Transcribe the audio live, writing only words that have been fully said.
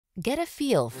Get a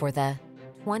feel for the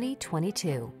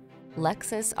 2022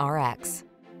 Lexus RX.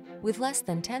 With less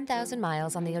than 10,000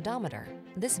 miles on the odometer,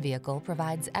 this vehicle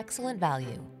provides excellent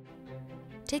value.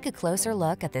 Take a closer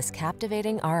look at this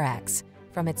captivating RX.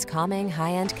 From its calming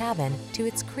high-end cabin to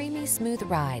its creamy smooth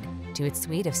ride to its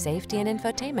suite of safety and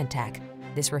infotainment tech,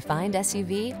 this refined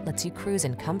SUV lets you cruise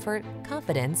in comfort,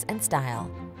 confidence, and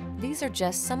style. These are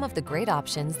just some of the great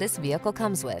options this vehicle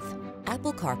comes with: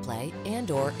 Apple CarPlay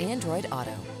and/or Android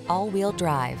Auto, all-wheel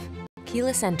drive,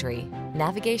 keyless entry,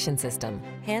 navigation system,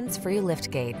 hands-free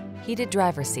liftgate, heated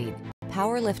driver's seat,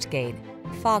 power liftgate,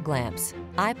 fog lamps,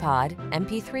 iPod,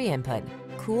 MP3 input,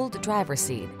 cooled driver's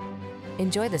seat.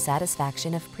 Enjoy the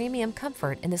satisfaction of premium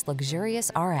comfort in this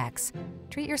luxurious RX.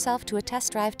 Treat yourself to a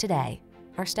test drive today.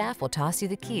 Our staff will toss you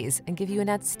the keys and give you an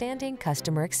outstanding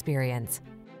customer experience.